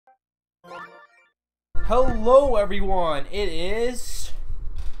Hello everyone, it is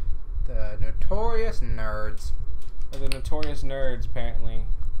the Notorious Nerds. Or the Notorious Nerds, apparently.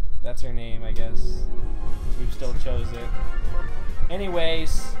 That's her name, I guess. We've still chose it.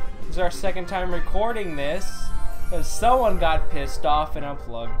 Anyways, this is our second time recording this because someone got pissed off and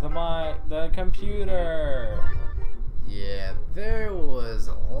unplugged the computer. Yeah, there was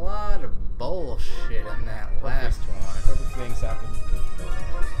a lot of bullshit in that last one. Perfect things happened.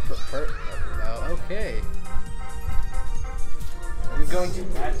 Okay. I'm going to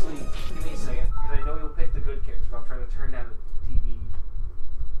actually give me a second because I know you'll pick the good character, but I'm trying to turn down the TV.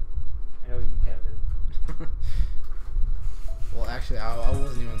 I know you, Kevin. Well, actually, I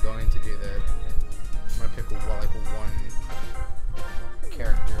wasn't even going to do that. I'm gonna pick one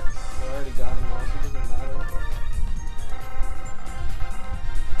character. I already got him all, so it doesn't matter.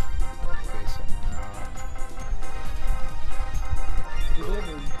 Okay, so now. You live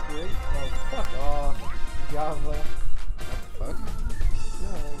in great. Oh, fuck off, Java. What the fuck?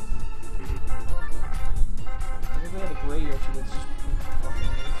 No. I never had a gray Yoshi that's just fucking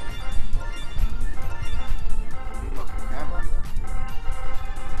Yoshi. Fucking camera.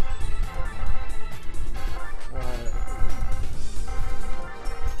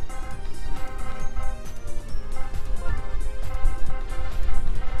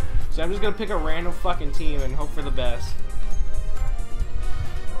 So I'm just gonna pick a random fucking team and hope for the best.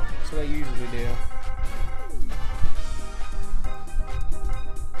 That's what I usually do.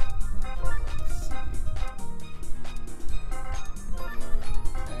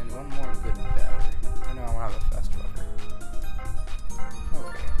 And one more good battery. I know I want to have a fast fucker.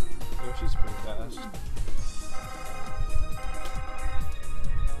 Okay. Yoshi's pretty fast.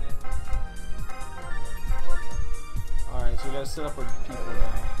 Alright, so we gotta set up our people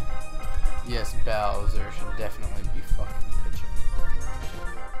now. Yes, Bowser should definitely be fucking pitching.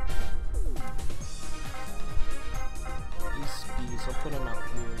 He's speed, so I'll put him out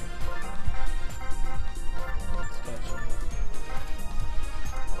here. Let's catch him.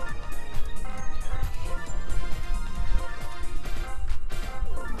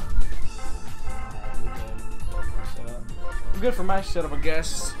 I'm good for my setup, I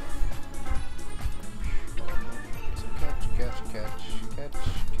guess. So catch.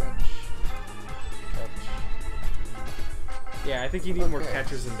 Yeah, I think you need more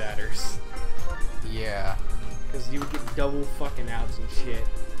catchers than batters. Yeah. Because you would get double fucking outs and shit.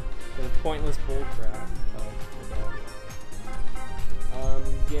 For the pointless bullcrap.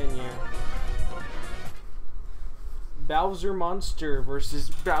 Again, yeah. Bowser Monster versus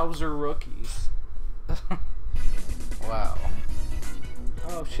Bowser Rookies. Wow.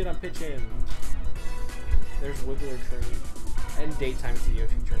 Oh shit, I'm pitching. There's Wiggler Train. And daytime's the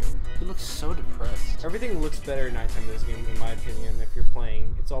Yoshi Train. He looks so depressed. Everything looks better at nighttime in this game, in my opinion. If you're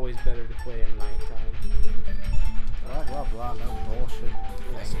playing, it's always better to play at nighttime. Blah blah blah, no bullshit.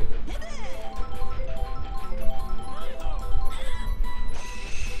 Yes,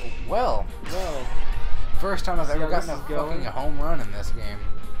 Well, first time I've ever gotten a fucking home run in this game.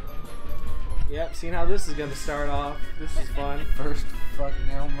 Yep, seeing how this is gonna start off. This is fun. First fucking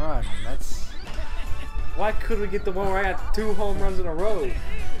home run. That's. Why could we get the one where I got 2 home runs in a row?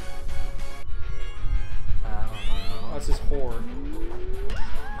 I don't know. Oh, it's just whore.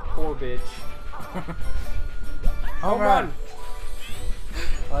 Whore bitch. Home run!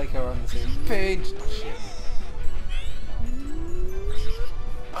 I like how we're on the same page. Shit.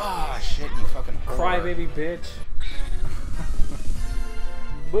 Ah, shit, you fucking whore. Crybaby bitch.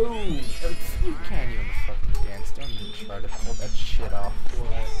 Boom! You can't even fucking dance. Don't even try to pull that shit off.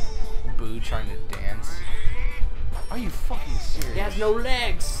 What? Boo trying to dance. Are you fucking serious? He has no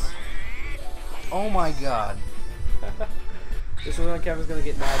legs! Oh my god. This is when Kevin's gonna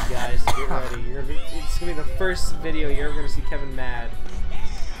get mad, guys. Get ready. It's gonna be the first video you're ever gonna see Kevin mad.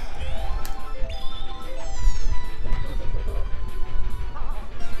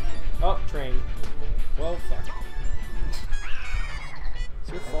 Oh, train. Well, fuck.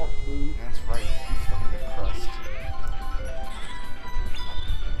 It's your fault, Boo. That's right. You fucking depressed.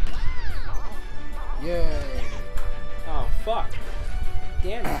 Yay. Oh, fuck.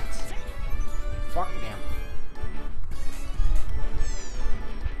 Damn it. Fuck damn.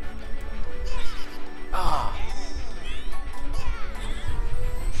 Ah.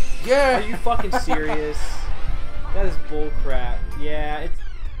 Yeah. Are you fucking serious? That is bullcrap. Yeah,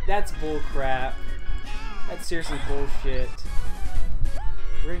 that's bullcrap. That's seriously bullshit.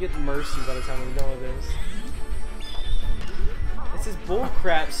 We're gonna get mercy by the time we're done with this. This is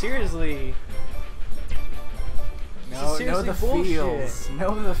bullcrap, seriously. No, know the feels.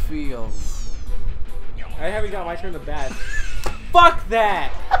 Know the feels. I haven't got my turn to bat. Fuck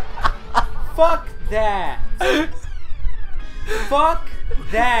that! Fuck that. Fuck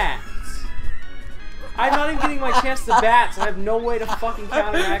that. I'm not even getting my chance to bats, and I have no way to fucking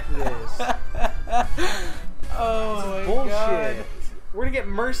counteract this. Oh my Bullshit. god. We're gonna get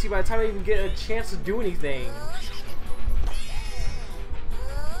mercy by the time I even get a chance to do anything.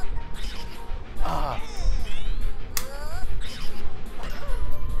 Ah.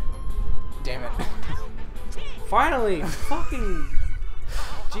 Damn it. Finally! Fucking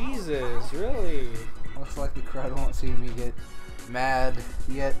Jesus, really? Looks like the crowd won't see me get mad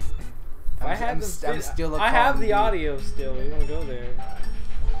yet. I have the audio still. We don't go there.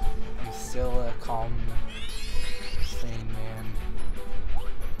 I'm still a calm, sane man.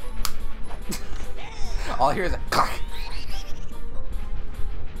 All I hear is a cock.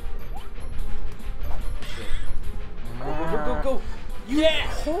 Go, go, go, go, go! Yeah!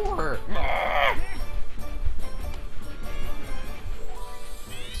 Whore!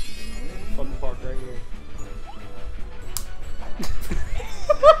 Fucking park right here.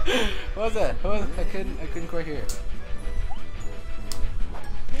 What was that? What was I couldn't quite hear it.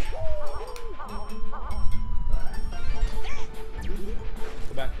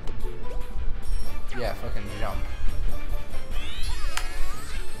 Go back. Yeah, fucking jump.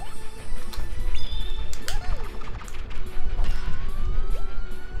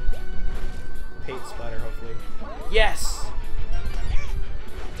 Paint splatter, hopefully. Yes!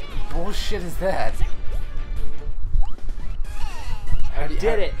 Bullshit is that? I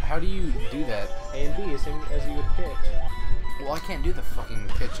did it! How do you do that? A and B, same as you would pitch. Well, I can't do the fucking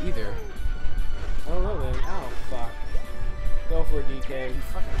pitch either. I don't know then. Oh, fuck. Go for a DK. You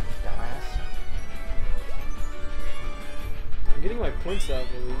fucking dumbass. I'm getting my points up,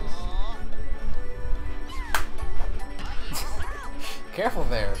 at least. Careful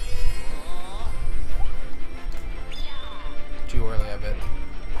there. Too early, I bet.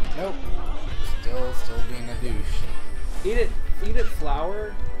 Nope. Still being a douche. Eat it,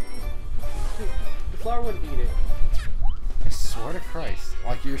 flower. Dude, the flower wouldn't eat it. I swear to Christ.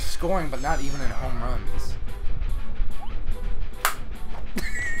 Like, you're scoring, but not even in home runs.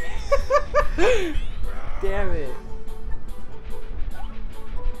 Damn it.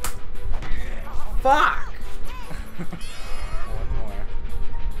 Fuck! One more.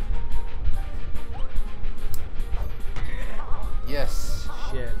 Yes.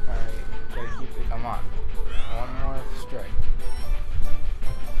 Shit, alright. Gotta keep it. Come on. One more strike.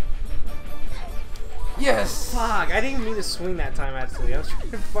 Yes! Fuck, I didn't even mean to swing that time, actually. I was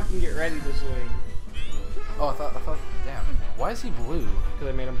trying to fucking get ready to swing. Oh, I thought, damn. Why is he blue? Because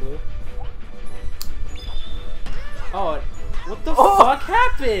I made him blue. Oh, what the fuck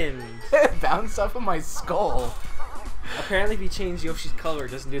happened? It bounced off of my skull. Apparently if you change Yoshi's color,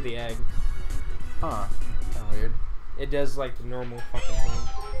 it doesn't do the egg. Huh. Kinda weird. It does like the normal fucking thing.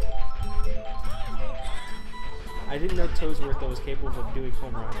 I didn't know Toadsworth was capable of doing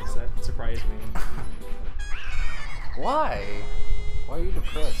home runs. That surprised me. Why? Why are you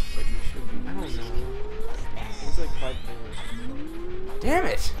depressed? But you should be. I don't know. He's like bipolar. Damn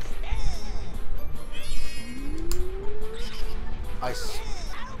it! I swear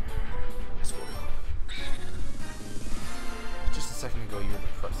to God. Just a second ago you were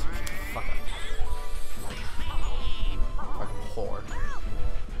depressed. Fuck up. Fucking whore.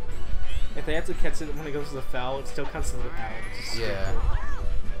 If they have to catch it when it goes to the foul, it still counts as an out. Yeah.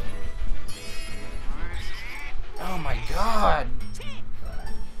 Oh my god!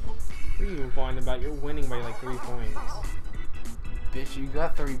 What are you even whining about? You're winning by like 3 points. Bitch, you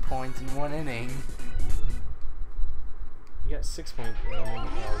got 3 points in 1 inning. You got 6 points.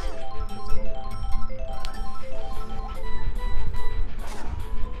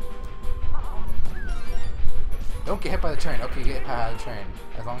 Don't get hit by the train. Okay, get hit by the train.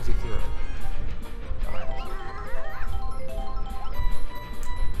 As long as you threw it.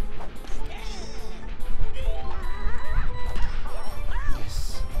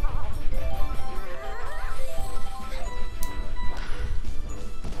 Yes.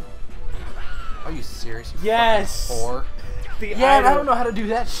 Are you serious? You Yes! fucking whore? Yeah, and I don't know how to do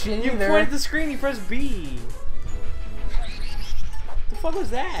that shit You either. pointed at the screen, you press B. The fuck was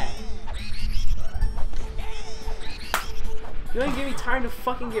that? You don't even give me time to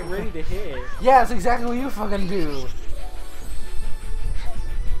fucking get ready to hit. Yeah, that's exactly what you fucking do.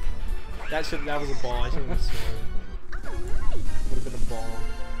 That was a ball. I shouldn't have swung. Would have been a ball.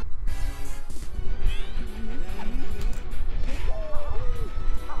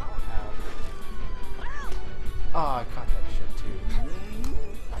 Oh, I caught that shit too.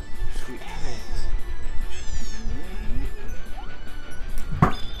 Sweet.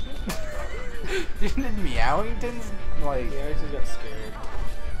 Didn't Meowington's like? Yeah, I just got scared.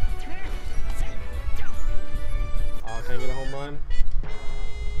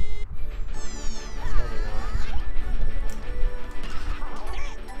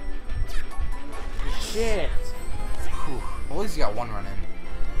 least you got one run in.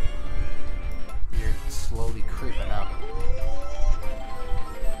 You're slowly creeping up.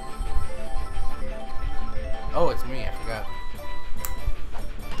 Oh, it's me. I forgot.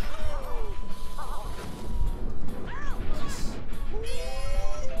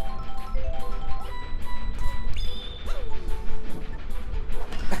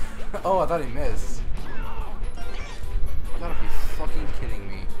 Oh, I thought he missed. You gotta be fucking kidding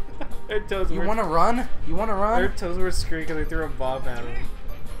me. You wanna run? You wanna run? Their toes were screaming because they threw a bomb at him.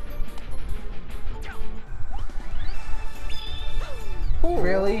 Ooh.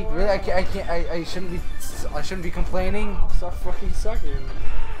 Really? Really? I can't. I shouldn't be. I shouldn't be complaining. Stop fucking sucking. Tell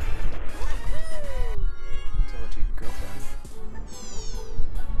it to your girlfriend.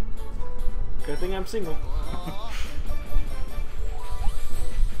 Good thing I'm single.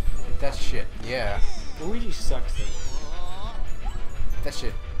 That shit. Yeah. Luigi sucks though. That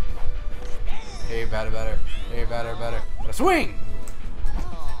shit. Hey, better. Hey, better. Swing!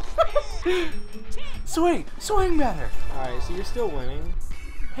 Swing better. Alright, so you're still winning.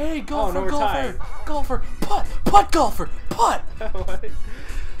 Hey, golfer, no, we're tied. golfer, putt, golfer, putt.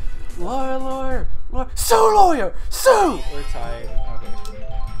 What? Lawyer, sue lawyer, sue. We're tied. Okay.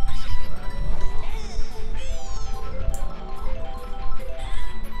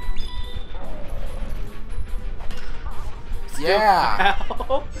 Yeah.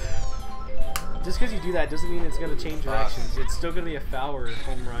 Ow. Just because you do that doesn't mean it's going to change directions. It's still going to be a foul or a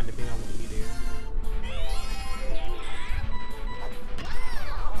home run depending on what you do.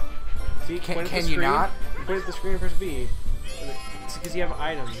 See, can you not? Point at the screen and press B. It's because you have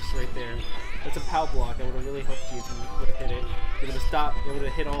items right there. That's a POW block that would have really helped you if you would have hit it. It would have stopped. It would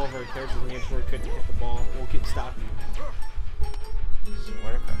have hit all of our characters in the game before it couldn't hit the ball. We'll get stopped you.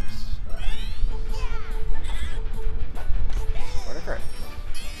 Swear to Christ. Swear to Christ.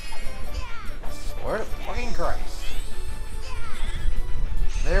 Swear to fucking Christ.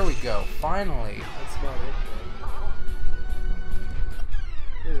 There we go. Finally. That's about it.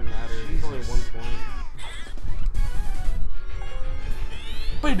 It doesn't matter. It's only 1 point.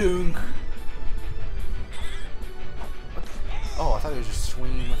 Ba-dunk. Oh, I thought he was just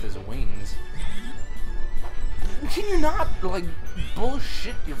swinging with his wings. Can you not, like,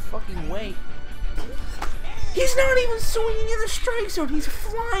 bullshit your fucking way? He's not even swinging in the strike zone. He's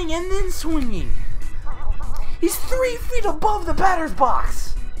flying and then swinging. He's 3 feet above the batter's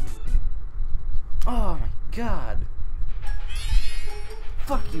box. Oh my god.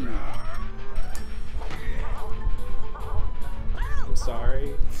 Fuck you. I'm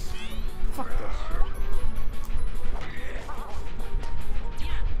sorry. Fuck that shit.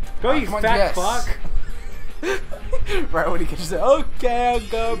 Go, you fat fuck. Right when he can say, okay, I'll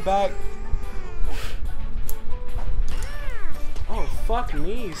go back. Oh, fuck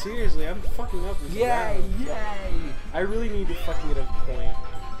me. Seriously, I'm fucking up this round. Yay! I really need to fucking get a point.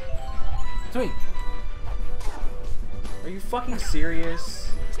 Sweet. Are you fucking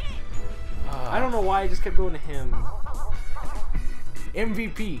serious? I don't know why I just kept going to him.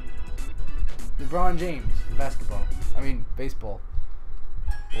 MVP. LeBron James. Basketball. I mean, baseball.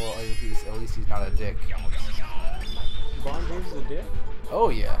 Well, at least he's not a dick. LeBron James is a dick? Oh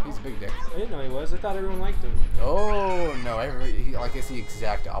yeah, he's a big dick. I didn't know he was. I thought everyone liked him. Oh no, like it's the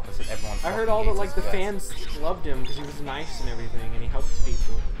exact opposite. Everyone. I heard all the fans loved him because he was nice and everything, and he helped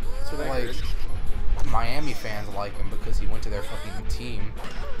people. That's what I heard. Miami fans like him because he went to their fucking team.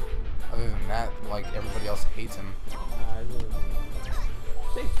 Other than that, like everybody else hates him.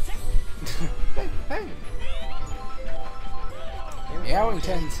 Hey.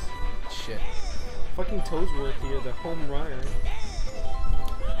 Meowingtons. Shit. Fucking Toesworth here, the home runner.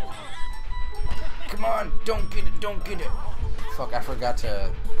 Come on, don't get it. Fuck, I forgot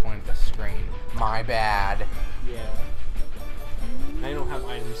to point at the screen. My bad. Yeah. I don't have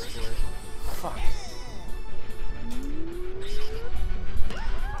items for it. Fuck.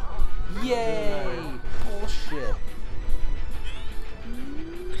 Yay! Bullshit.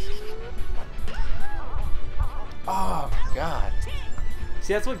 Oh my god.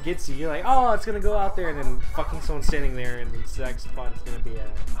 See, that's what gets you. You're like, oh, it's gonna go out there, and then fucking someone's standing there, and the exact spot is gonna be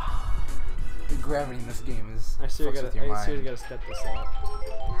at. The gravity in this game is. I seriously gotta step this up.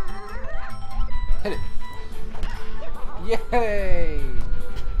 Hit it. Yay!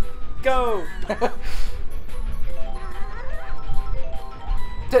 Go!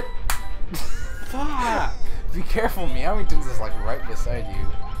 Fuck! Be careful, Meowington's is like right beside you.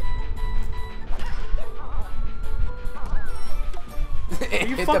 Are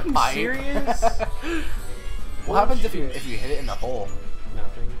you fucking serious? What happens if you hit it in the hole?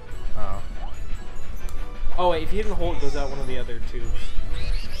 Nothing. Oh. Oh wait, if you hit in the hole, it goes out one of the other tubes.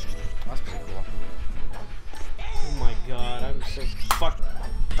 That's pretty cool. Oh my god, I'm so fucked.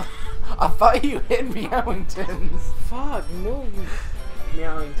 I thought you hit Meowingtons. Fuck, move, you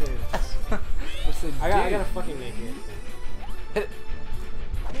Meowingtons. I gotta fucking make it. Hit it.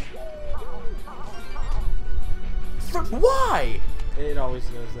 Why? It always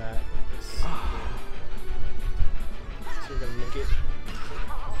does that. So we're gonna make it.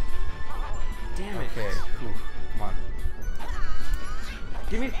 Damn it. Okay, whew. Come on.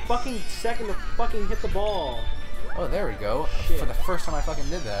 Give me a fucking second to fucking hit the ball. Oh, there we go. Shit. For the first time I fucking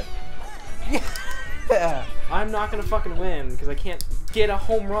did that. Yeah. I'm not gonna fucking win because I can't get a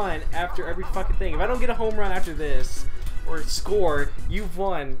home run after every fucking thing. If I don't get a home run after this or score, you've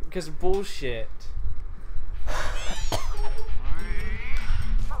won because of bullshit.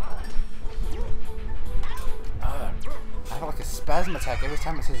 I have like a spasm attack every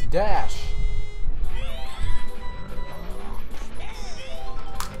time it says dash.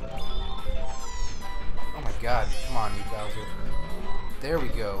 Oh my god, come on, you Bowser. There we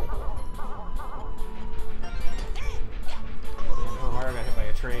go. Mario got hit by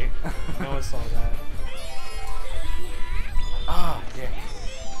a tree. No one saw that. Ah, dick.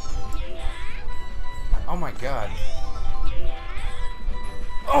 Oh my god.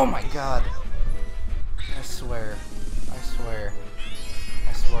 Oh my god. I swear. I swear.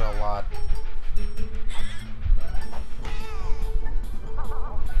 I swear a lot.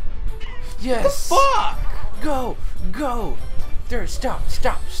 Yes! Fuck! Go! Go! There, stop,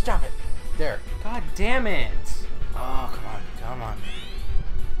 stop, stop it. There. God damn it! Oh, come on, come on.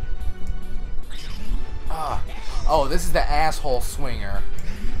 Ah. Oh, this is the asshole swinger.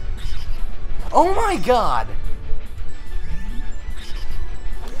 Oh my god!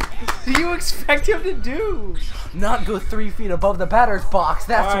 What do you expect him to do? Not go 3 feet above the batter's box,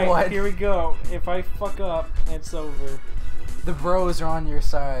 that's Alright, what. here we go. If I fuck up, it's over. The bros are on your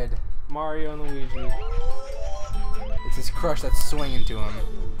side. Mario and Luigi. It's his crush that's swinging to him.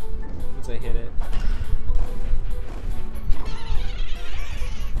 Once I hit it.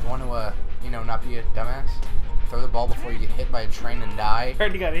 Want to, you know, not be a dumbass? Throw the ball before you get hit by a train and die. I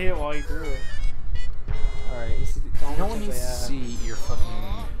already got hit while he threw it. Alright, this is the only No one chance needs I to have. see your fucking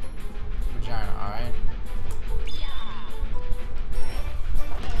vagina, alright?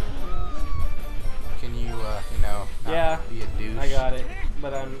 Can you, you know, not be a douche? I got it.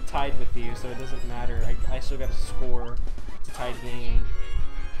 But I'm tied with you, so it doesn't matter. I still got to score. It's a tied game.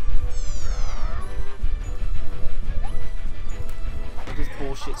 With this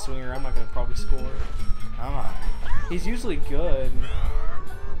bullshit swinger, I'm not going to probably score. Come on. He's usually good.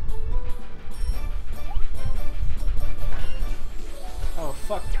 Oh,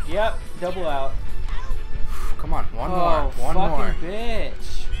 fuck. Yep, double out. Come on, one more. Oh, One more. fucking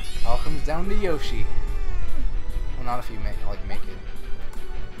bitch. All comes down to Yoshi. Well, not if you make it.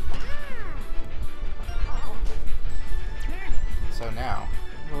 So now.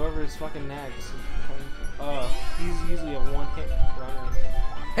 Whoever is fucking next. He's usually a one-hit runner.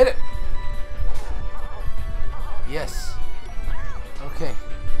 Hit it! Yes. Okay.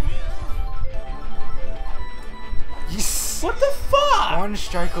 Yes! What the fuck? One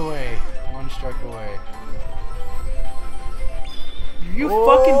strike away. One strike away. You Oh.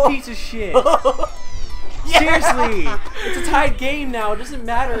 fucking piece of shit. Seriously. It's a tied game now. It doesn't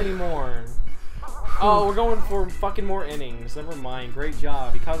matter anymore. Oh, we're going for fucking more innings. Never mind. Great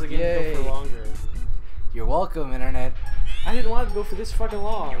job. Because again, go for Yay. longer. You're welcome, Internet. I didn't want to go for this fucking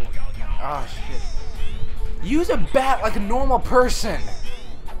long. Oh, shit. Use a bat like a normal person.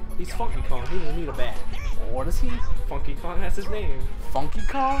 He's Funky Kong. He doesn't need a bat. What is he? Funky Kong, that's his name. Funky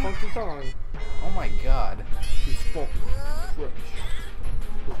Kong? Funky Kong. Oh my god. He's funky. Fresh.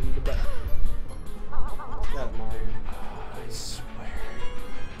 Doesn't need a bat. Got it, Mario. I swear.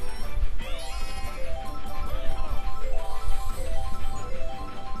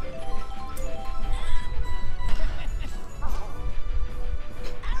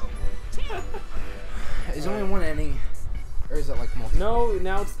 Is only one inning? Or is it like multiple? No,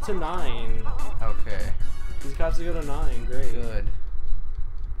 now it's to 9. Okay. He's got to go to 9. Great. Good.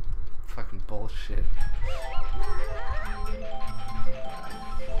 Fucking bullshit.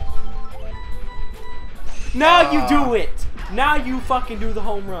 Now you do it! Now you fucking do the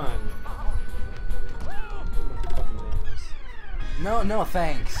home run. No, no,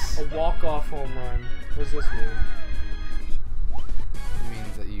 thanks. A walk-off home run. What does this mean? It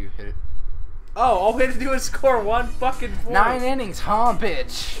means that you hit it. Oh, all we had to do is score one fucking point. 9 innings, huh,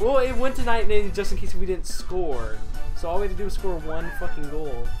 bitch? Well, it went to 9 innings just in case we didn't score. So all we had to do was score one fucking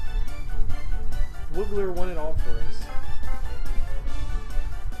goal. Wiggler won it all for us.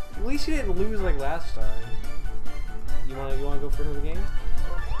 At least you didn't lose like last time. You wanna go for another game?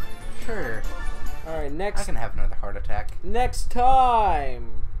 Sure. Alright, I next can have another heart attack. next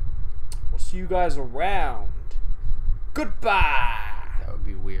time. We'll see you guys around. Goodbye.